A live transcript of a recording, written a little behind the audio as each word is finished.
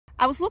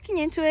I was looking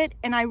into it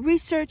and I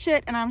researched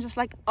it and I'm just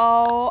like,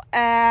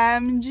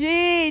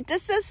 OMG,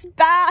 this is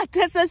bad.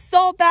 This is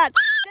so bad.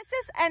 This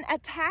is an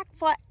attack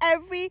for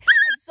every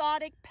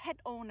exotic pet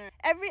owner.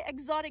 Every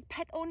exotic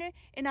pet owner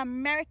in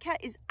America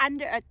is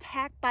under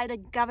attack by the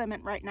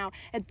government right now.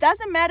 It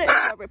doesn't matter if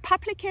you're a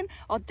Republican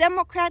or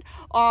Democrat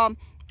or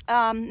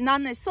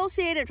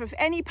non-associated with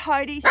any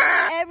parties.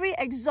 Every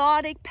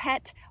exotic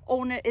pet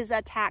owner is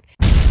attacked.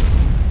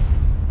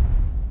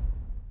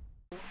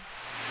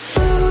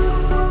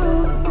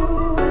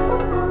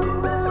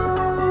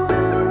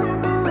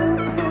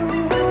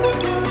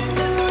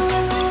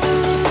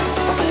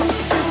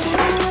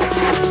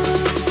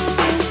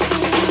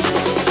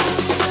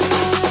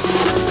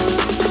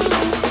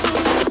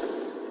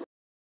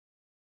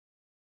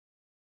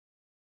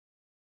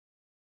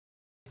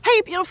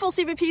 Hey beautiful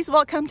CVPs,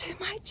 welcome to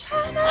my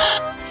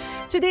channel.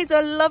 Today's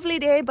a lovely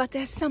day, but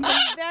there's something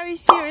very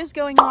serious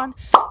going on,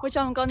 which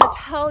I'm gonna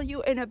tell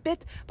you in a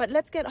bit. But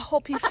let's get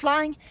Hopi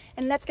flying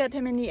and let's get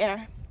him in the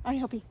air. Are you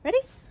Hopi? Ready?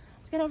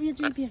 Let's get over your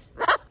GPS.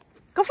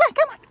 Go fly,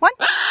 come on. 1,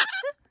 2, 3,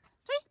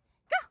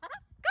 go. Go.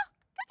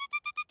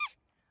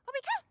 Hopi,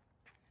 come.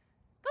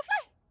 Go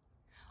fly.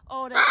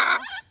 Oh,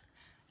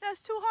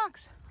 there's 2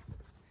 hawks.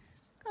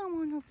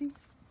 Come on, Hopi.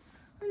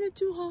 Where are the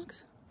 2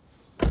 hawks?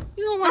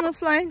 You don't want to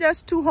fly.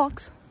 There's 2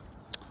 hawks.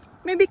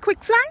 Maybe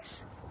quick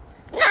flies?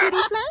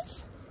 Speedy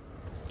flies?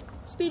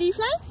 Speedy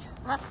flies?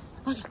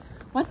 Okay.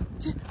 1,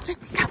 2, 3,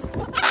 go.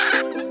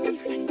 Speedy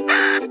flies.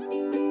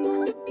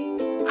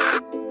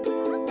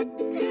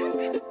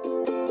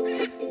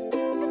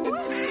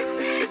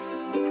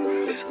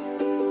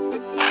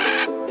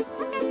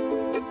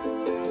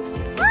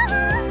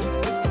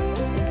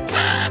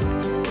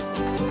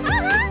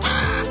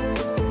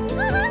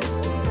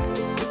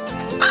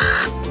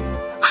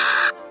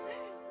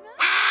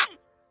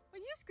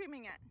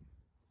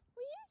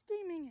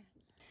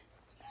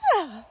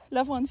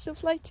 Love wants to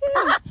fly too.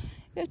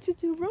 We have to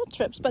do road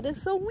trips, but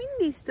it's so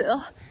windy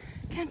still.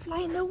 Can't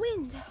fly in the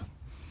wind.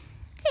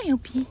 Hey,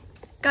 Hopi.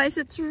 Guys,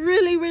 it's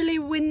really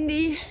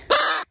windy.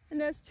 And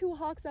there's 2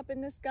 hawks up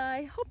in the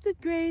sky. Hope did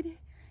great.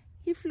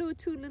 He flew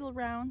 2 little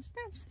rounds.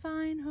 That's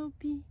fine,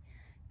 Hopi.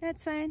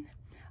 That's fine.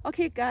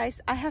 Okay,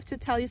 guys, I have to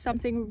tell you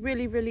something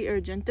really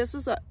urgent. This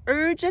is an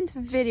urgent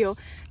video.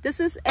 This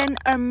is an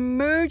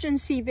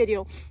emergency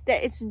video. There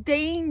is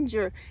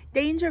danger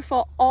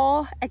for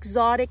all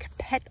exotic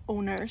pet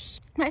owners.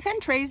 My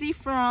friend Tracy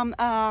from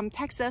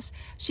Texas,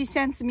 she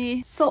sends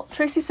me... So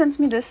Tracy sends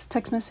me this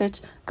text message.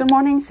 Good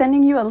morning,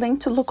 sending you a link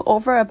to look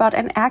over about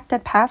an act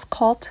that passed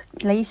called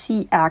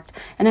Lacey Act,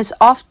 and it's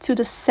off to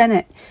the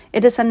Senate.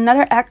 It is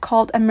another act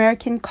called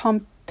American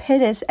Petition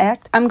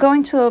Act. I'm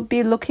going to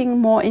be looking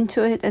more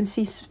into it and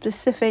see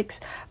specifics,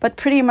 but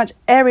pretty much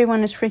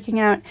everyone is freaking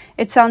out.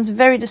 It sounds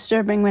very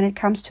disturbing when it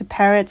comes to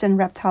parrots and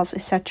reptiles,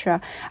 etc.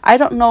 I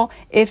don't know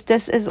if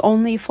this is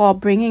only for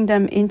bringing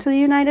them into the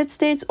United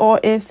States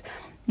or if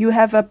you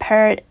have a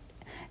parrot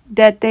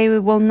that they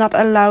will not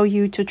allow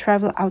you to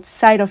travel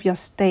outside of your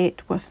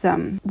state with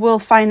them. We'll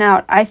find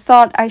out. I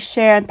thought I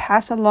share and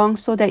pass along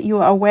so that you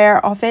are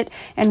aware of it,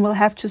 and we'll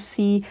have to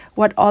see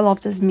what all of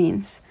this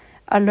means.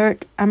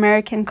 Alert,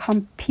 American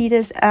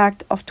Petition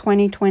Act of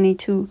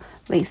 2022,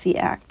 Lacey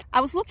Act. I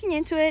was looking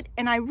into it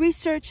and I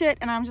researched it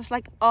and I'm just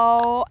like,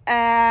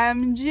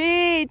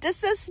 OMG,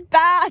 this is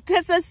bad.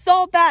 This is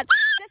so bad.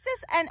 This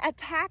is an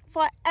attack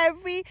for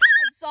every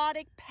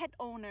exotic pet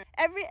owner.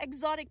 Every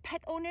exotic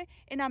pet owner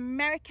in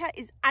America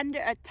is under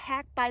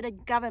attack by the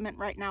government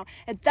right now.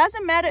 It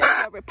doesn't matter if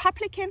you're a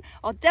Republican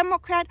or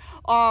Democrat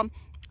or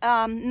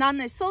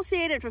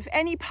non-associated with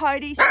any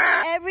parties.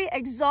 Every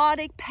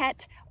exotic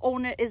pet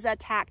owner is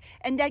attacked,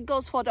 and that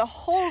goes for the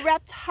whole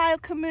reptile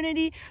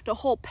community, the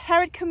whole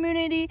parrot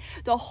community,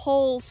 the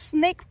whole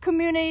snake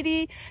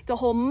community, the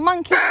whole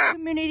monkey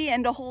community,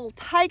 and the whole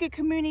tiger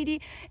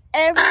community.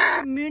 Every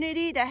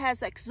community that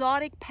has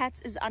exotic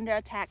pets is under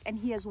attack, and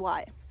here's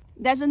why.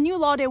 There's a new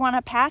law they want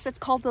to pass. It's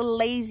called the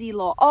Lazy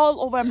Law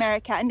all over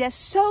America, and they're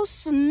so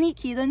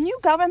sneaky. The new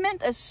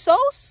government is so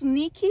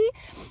sneaky,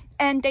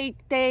 and they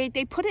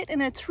put it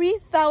in a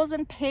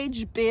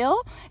 3,000-page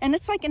bill, and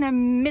it's like in the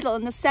middle,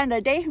 in the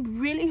center. They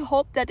really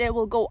hope that it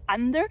will go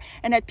under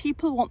and that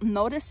people won't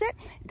notice it.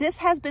 This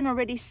has been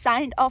already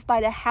signed off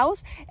by the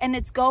House, and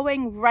it's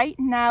going right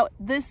now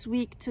this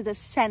week to the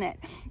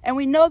Senate. And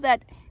we know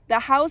that the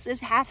House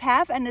is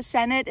half-half and the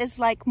Senate is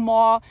like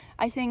more,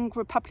 I think,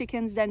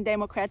 Republicans than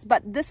Democrats.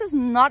 But this is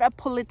not a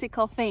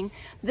political thing.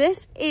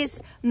 This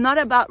is not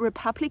about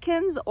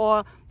Republicans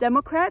or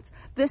Democrats.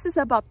 This is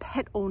about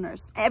pet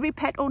owners. Every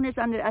pet owner is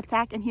under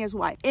attack, and here's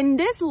why. In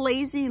this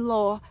Lazy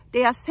Law,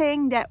 they are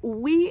saying that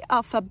we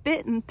are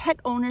forbidden,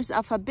 pet owners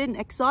are forbidden,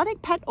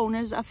 exotic pet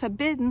owners are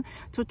forbidden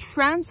to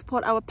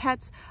transport our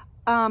pets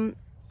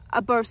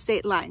above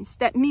state lines.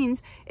 That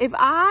means if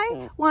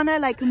I want to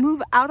like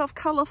move out of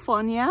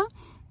California,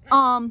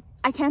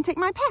 I can't take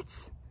my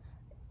pets.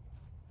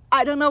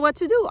 I don't know what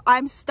to do.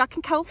 I'm stuck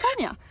in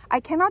California.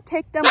 I cannot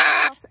take them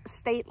across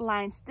state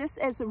lines. This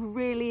is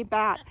really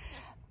bad.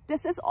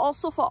 This is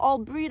also for all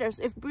breeders.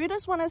 If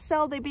breeders want to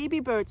sell their baby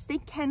birds, they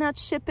cannot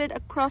ship it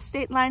across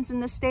state lines in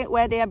the state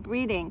where they are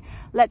breeding.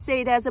 Let's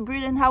say there's a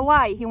breeder in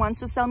Hawaii. He wants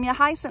to sell me a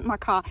hyacinth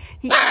macaw.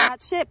 He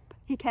cannot ship.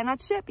 He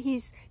cannot ship.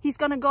 He's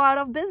going to go out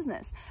of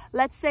business.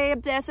 Let's say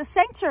if there's a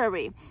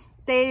sanctuary.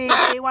 They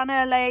want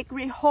to like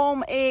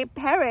rehome a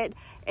parrot,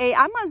 a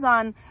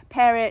Amazon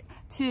parrot,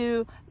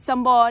 to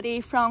somebody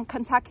from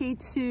Kentucky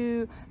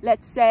to,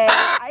 let's say,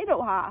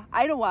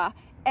 Iowa,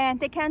 and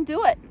they can't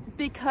do it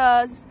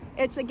because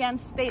it's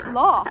against state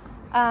law.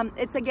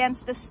 It's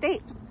against the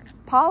state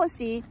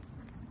policy,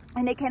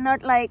 and they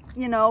cannot, like,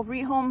 you know,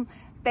 rehome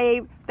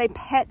they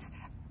pets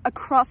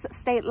across the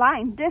state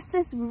line. This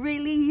is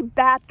really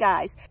bad,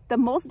 guys. The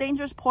most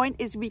dangerous point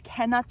is we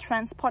cannot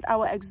transport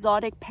our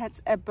exotic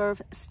pets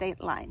above state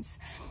lines.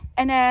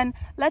 And then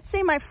let's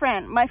say my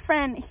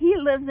friend, he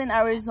lives in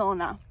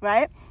Arizona,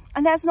 right?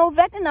 And there's no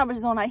vet in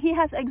Arizona. He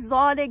has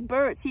exotic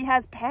birds. He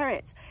has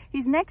parrots.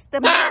 The next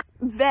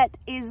vet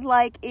is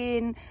like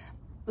in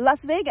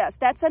Las Vegas.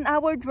 That's an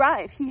hour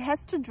drive. He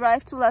has to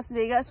drive to Las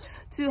Vegas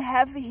to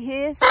have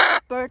his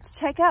birds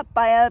checked up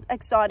by an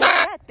exotic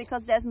vet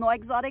because there's no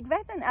exotic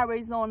vet in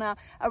Arizona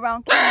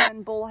around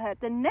Carolin, Bullhead.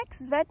 The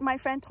next vet, my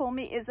friend told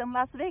me, is in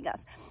Las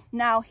Vegas.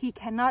 Now, he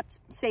cannot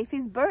save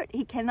his bird.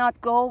 He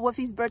cannot go with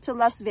his bird to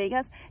Las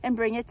Vegas and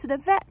bring it to the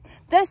vet.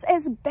 This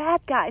is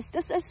bad, guys.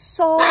 This is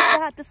so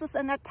bad. This is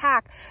an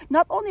attack,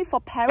 not only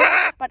for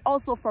parrots, but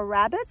also for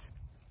rabbits,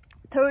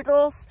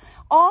 turtles,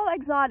 all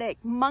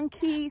exotic,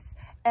 monkeys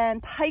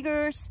and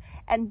tigers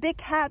and big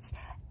cats.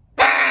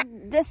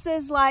 And this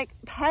is like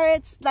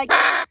parrots, like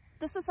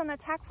this is an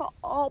attack for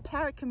all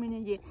parrot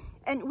community.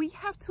 And we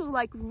have to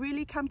like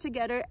really come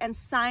together and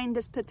sign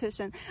this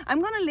petition.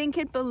 I'm gonna link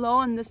it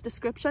below in this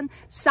description.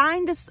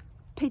 Sign this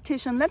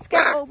petition. Let's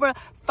get over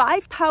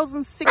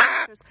 5,000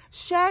 signatures.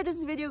 Share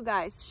this video,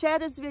 guys. Share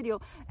this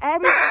video.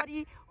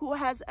 Everybody who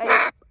has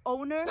a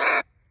owner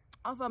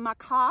of a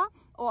macaw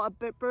or a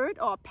bird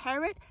or a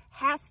parrot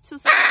has to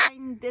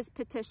sign this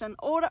petition,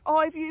 or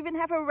if you even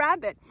have a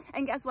rabbit.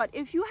 And guess what,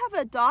 if you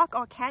have a dog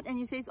or cat and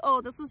you say,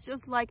 oh, this is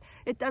just like,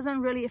 it doesn't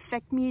really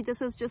affect me,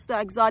 this is just the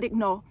exotic,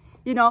 no,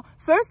 you know,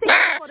 first they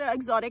come for the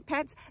exotic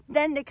pets,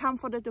 then they come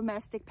for the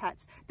domestic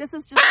pets. This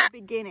is just the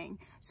beginning.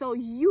 So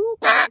you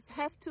guys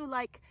have to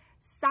like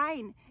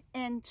sign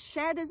and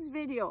share this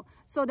video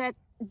so that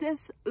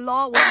this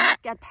law will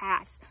not get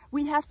passed.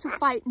 We have to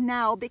fight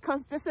now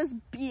because this is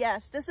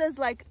BS. This is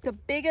like the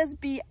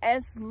biggest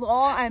BS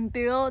law and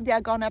bill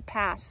they're gonna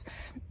pass.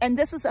 And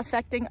this is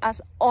affecting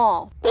us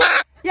all.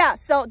 Yeah,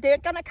 so they're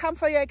gonna come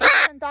for your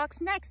cats and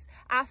dogs next.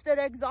 After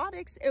the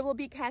exotics, it will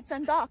be cats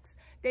and dogs.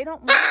 They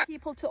don't want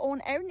people to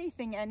own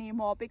anything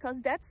anymore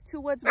because that's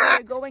towards what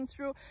we're going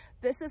through.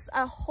 This is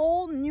a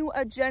whole new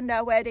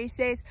agenda where they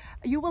say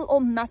you will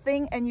own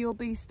nothing and you'll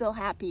be still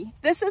happy.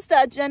 This is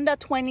the Agenda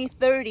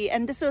 2030,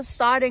 and this is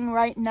starting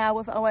right now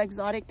with our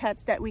exotic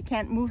pets that we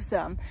can't move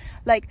them.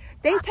 Like,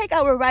 they take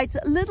our rights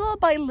little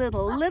by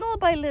little, little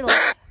by little.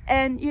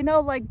 And you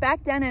know, like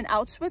back then in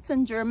Auschwitz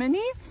in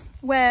Germany,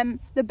 when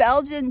the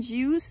Belgian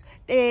Jews,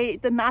 the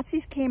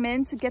Nazis came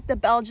in to get the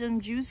Belgian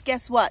Jews,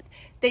 guess what?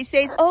 They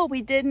say, oh,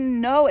 we didn't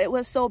know it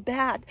was so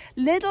bad.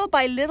 Little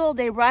by little,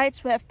 their rights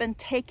have been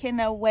taken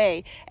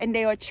away and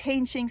they are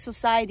changing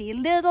society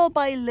little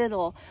by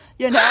little,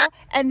 you know?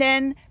 And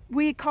then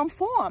we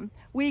conform,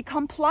 we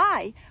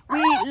comply,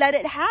 we let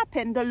it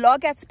happen. The law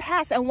gets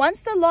passed. And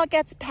once the law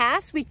gets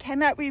passed, we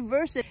cannot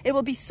reverse it. It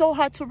will be so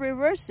hard to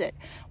reverse it.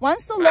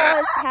 Once the law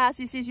is passed,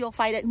 he says you'll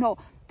fight it. No,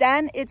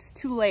 then it's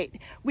too late.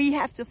 We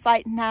have to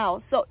fight now.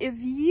 So if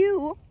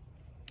you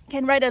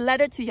can write a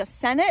letter to your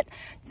Senate,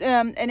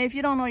 and if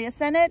you don't know your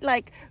Senate,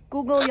 like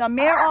Google your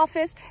mayor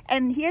office,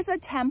 and here's a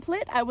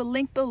template I will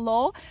link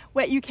below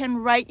where you can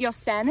write your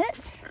Senate,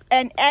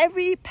 and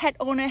every pet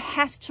owner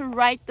has to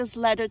write this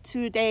letter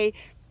to the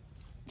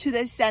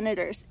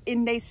senators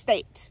in their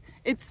state.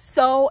 It's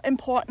so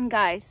important,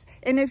 guys.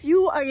 And if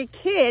you are a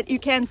kid, you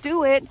can't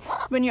do it.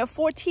 When you're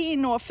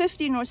 14 or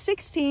 15 or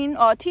 16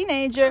 or a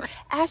teenager,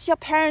 ask your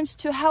parents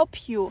to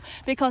help you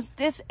because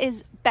this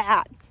is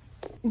bad.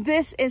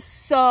 This is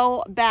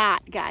so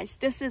bad, guys.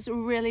 This is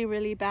really,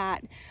 really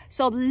bad.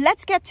 So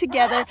let's get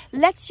together.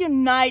 Let's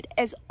unite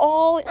as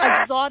all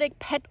exotic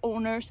pet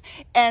owners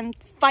and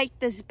fight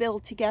this bill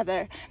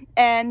together.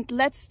 And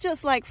let's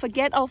just like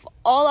forget of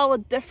all our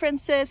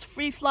differences,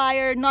 free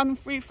flyer,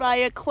 non-free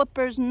flyer,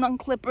 clippers,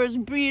 non-clippers,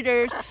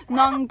 breeders,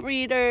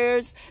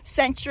 non-breeders,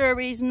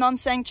 sanctuaries,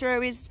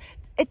 non-sanctuaries.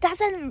 It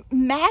doesn't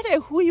matter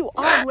who you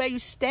are, where you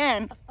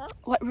stand.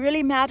 What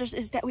really matters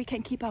is that we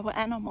can keep our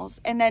animals.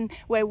 And then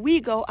where we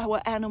go, our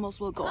animals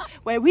will go.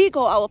 Where we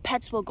go, our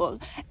pets will go.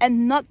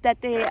 And not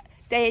that they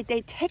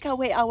take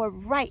away our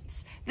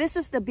rights. This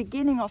is the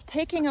beginning of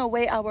taking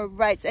away our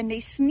rights. And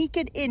they sneak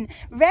it in,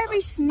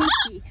 very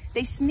sneaky.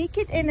 They sneak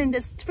it in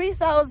this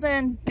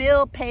 3,000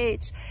 bill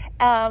page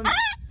to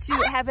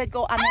have it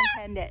go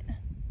unintended.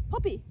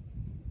 Hoppy,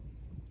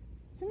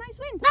 it's a nice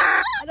wind.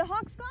 Are the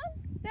hawks gone?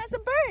 There's a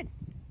bird.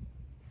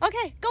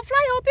 Okay, go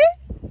fly,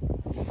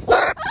 Hopi.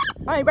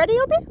 All right, ready,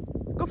 Hopi?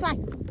 Go fly.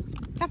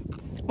 Come.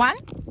 1,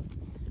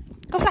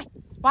 go fly.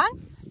 1,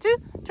 2,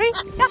 3,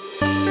 go.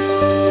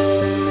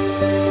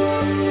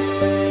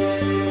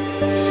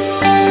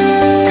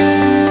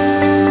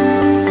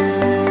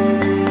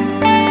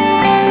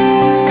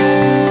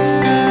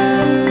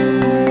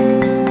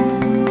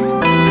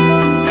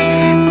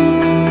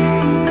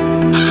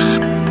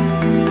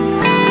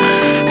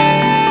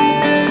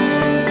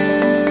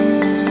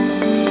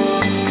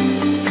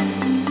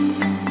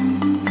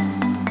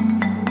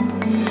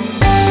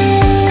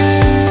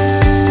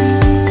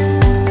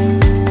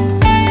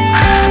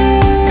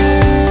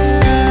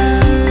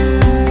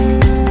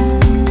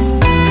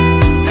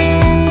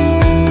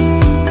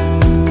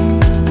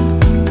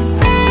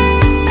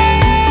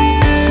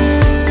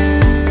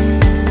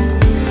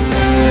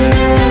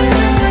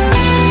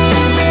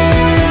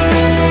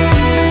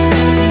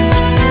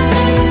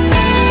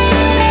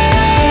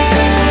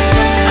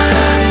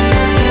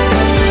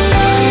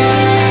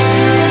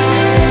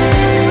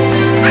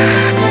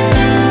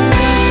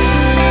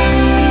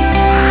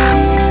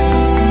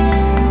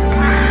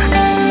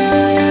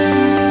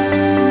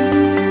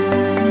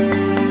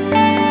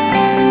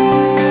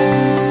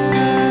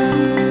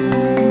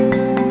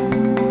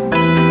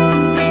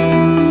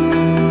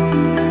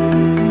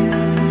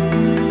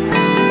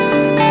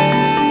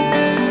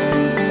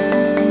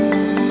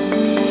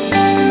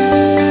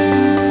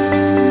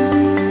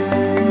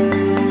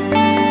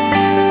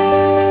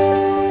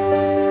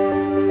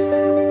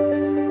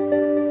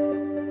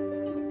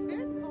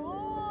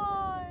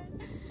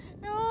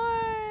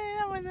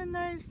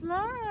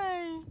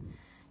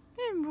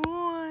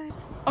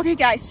 Okay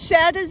guys,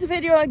 share this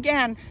video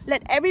again.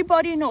 Let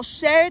everybody know.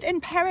 Share it in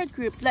parrot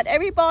groups. Let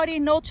everybody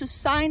know to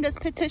sign this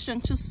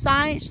petition, to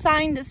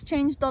sign this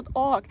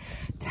change.org.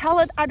 Tell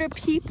it other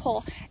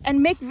people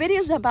and make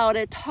videos about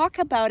it. Talk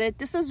about it.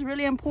 This is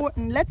really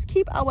important. Let's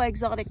keep our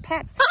exotic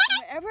pets.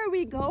 Wherever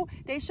we go,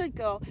 they should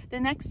go. The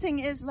next thing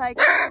is like,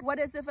 what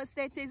is if a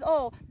state says,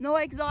 oh, no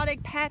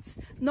exotic pets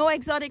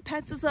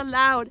is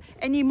allowed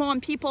anymore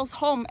in people's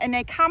home, and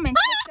they come and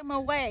take them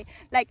away.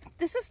 Like,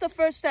 this is the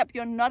first step.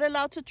 You're not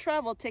allowed to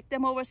travel. Take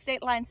them over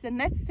state lines. The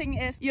next thing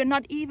is you're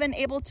not even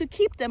able to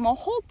keep them or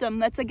hold them.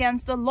 That's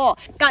against the law.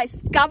 Guys,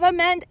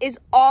 government is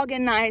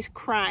organized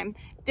crime.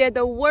 They're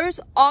the worst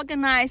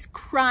organized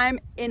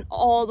crime in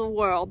all the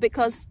world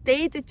because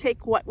they dictate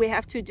what we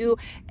have to do,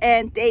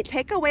 and they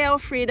take away our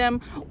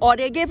freedom or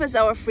they give us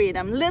our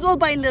freedom little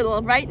by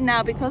little. Right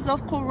now, because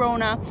of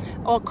Corona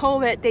or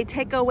COVID, they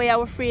take away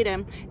our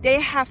freedom.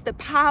 They have the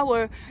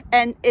power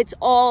and it's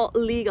all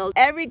legal.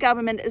 Every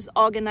government is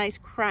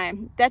organized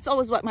crime. That's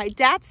always what my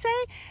dad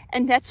say,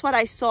 and that's what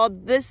I saw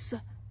this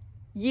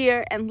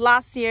year and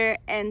last year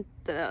and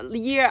the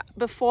year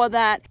before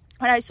that,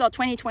 when I saw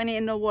 2020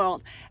 in the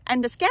world.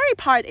 And the scary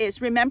part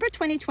is, remember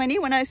 2020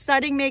 when I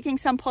started making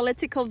some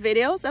political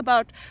videos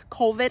about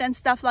COVID and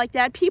stuff like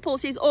that? People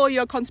says, oh,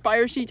 you're a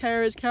conspiracy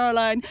theorist,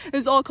 Carolin.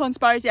 It's all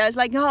conspiracy. I was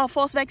like, oh,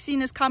 false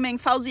vaccine is coming.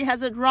 Fauci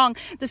has it wrong.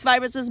 This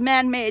virus is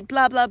man-made,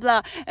 blah, blah,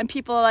 blah. And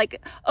people are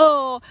like,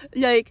 oh,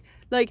 like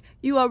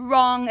you are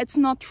wrong. It's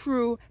not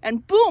true.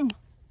 And boom,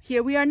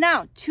 here we are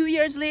now, 2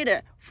 years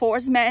later.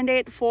 Forced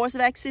mandate, forced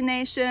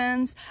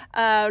vaccinations,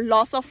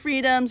 loss of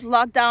freedoms,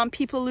 lockdown,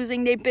 people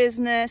losing their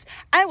business.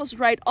 I was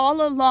right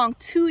all along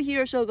 2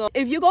 years ago.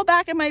 If you go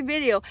back in my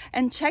video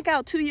and check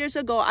out 2 years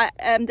ago,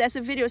 there's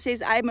a video that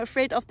says, I'm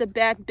afraid of the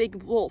bad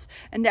big wolf.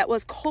 And that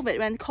was COVID,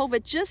 when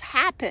COVID just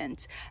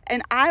happened.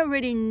 And I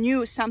already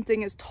knew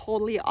something is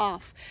totally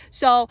off.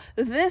 So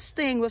this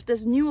thing with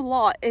this new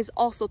law is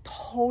also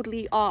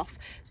totally off.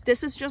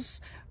 This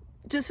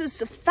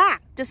is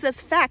fact. This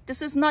is fact.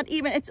 This is not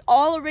even, it's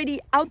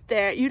already out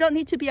there. You don't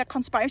need to be a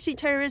conspiracy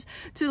theorist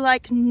to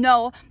like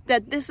know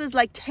that this is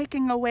like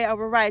taking away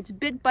our rights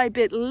bit by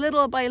bit,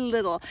 little by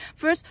little.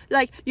 First,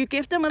 like you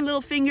give them a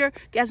little finger,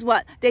 guess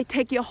what? They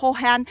take your whole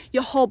hand,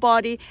 your whole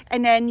body,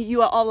 and then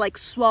you are all like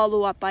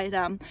swallowed up by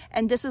them.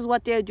 And this is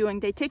what they're doing.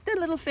 They take their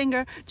little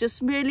finger,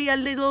 just merely a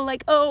little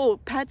like, oh,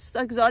 pets,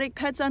 exotic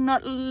pets are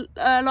not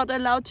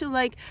allowed to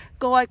like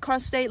go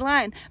across state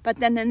line. But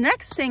then the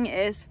next thing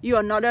is you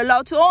are not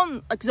allowed to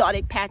own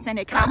exotic pets, and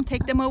they come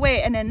take them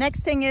away. And the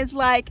next thing is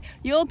like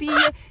you'll be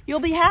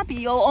happy,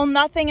 you'll own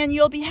nothing and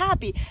you'll be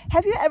happy.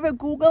 Have you ever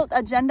Googled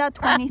Agenda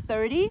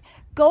 2030?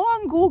 Go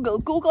on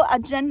Google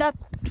Agenda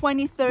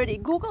 2030,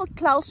 Google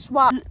Klaus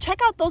Schwab, check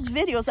out those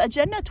videos.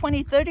 Agenda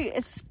 2030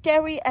 is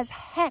scary as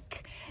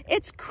heck.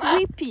 It's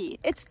creepy.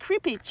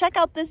 Check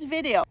out this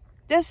video.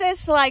 This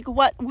is like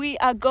what we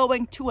are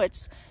going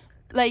towards,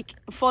 like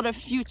for the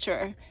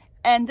future.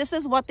 And this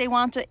is what they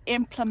want to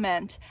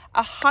implement,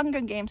 a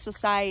Hunger Games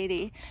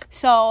society.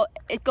 So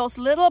it goes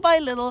little by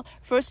little.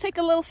 First take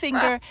a little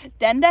finger,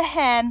 then the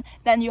hand,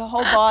 then your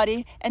whole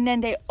body, and then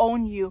they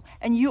own you.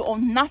 And you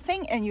own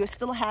nothing and you're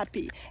still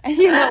happy. And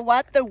you know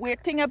what the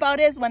weird thing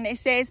about is when they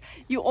say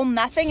you own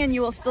nothing and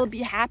you will still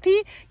be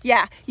happy?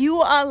 Yeah,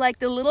 you are like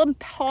the little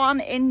pawn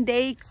in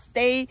their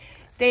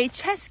their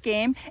chess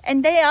game,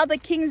 and they are the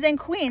kings and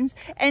queens,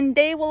 and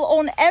they will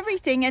own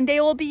everything, and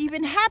they will be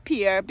even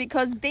happier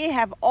because they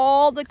have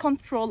all the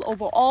control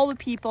over all the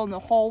people in the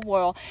whole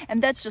world.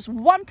 And that's just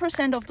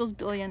 1% of those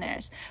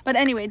billionaires. But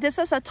anyway, this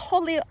is a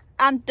totally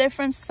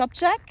different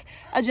subject,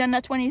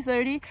 Agenda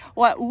 2030.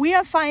 What we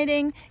are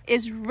fighting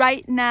is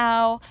right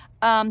now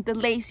the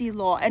Lacey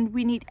Law, and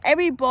we need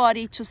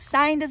everybody to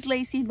sign this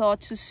Lacey Law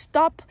to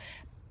stop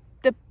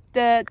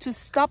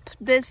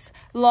this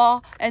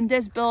law and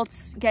this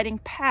bill's getting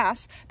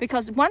passed,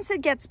 because once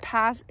it gets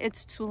passed,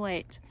 it's too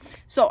late.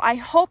 So I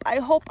hope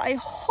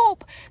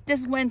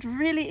this went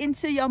really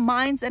into your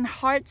minds and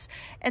hearts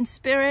and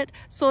spirit,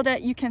 so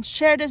that you can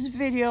share this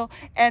video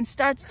and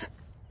start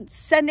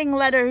sending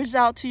letters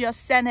out to your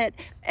Senate,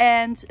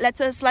 and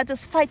let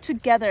us fight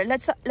together.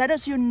 Let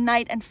us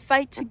unite and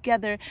fight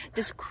together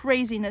this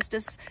craziness,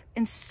 this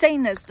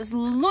insaneness, this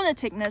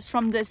lunaticness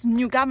from this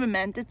new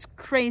government. It's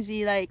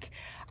crazy. Like,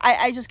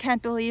 I just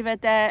can't believe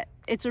it that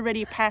it's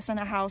already passed in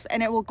the House,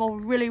 and it will go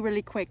really,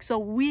 really quick. So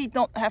we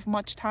don't have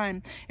much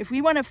time. If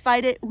we want to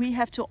fight it, we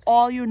have to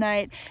all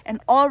unite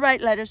and all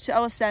write letters to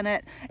our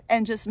Senate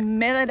and just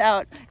mail it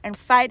out and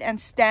fight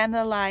and stand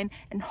the line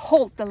and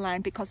hold the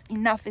line, because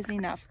enough is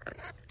enough.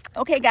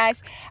 Okay,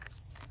 guys,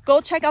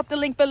 go check out the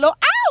link below.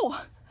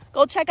 Ow!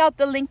 Go check out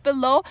the link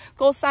below.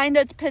 Go sign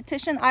the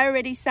petition. I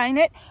already signed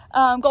it.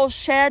 Go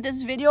share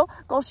this video.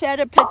 Go share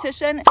the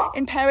petition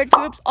in parrot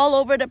groups all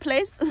over the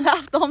place.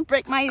 Love, don't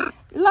break my...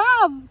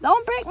 Love,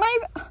 don't break my...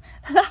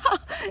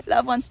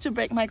 Love wants to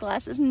break my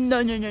glasses.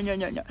 No, no, no, no,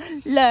 no, no.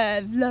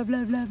 Love,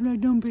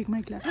 don't break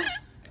my glasses.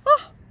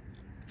 Oh,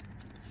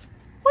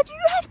 what do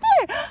you have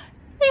there?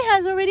 He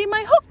has already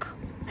my hook.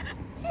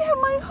 You have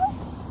my hook.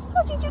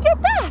 How did you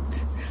get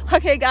that?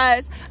 Okay,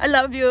 guys, I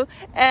love you,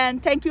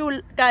 and thank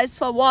you guys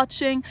for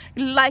watching.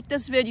 Like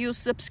this video,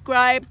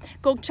 subscribe,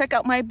 go check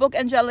out my book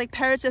Angelic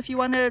Parrots if you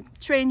want to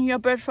train your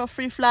bird for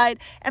free flight,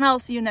 and I'll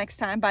see you next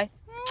time. Bye.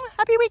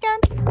 Happy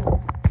weekend.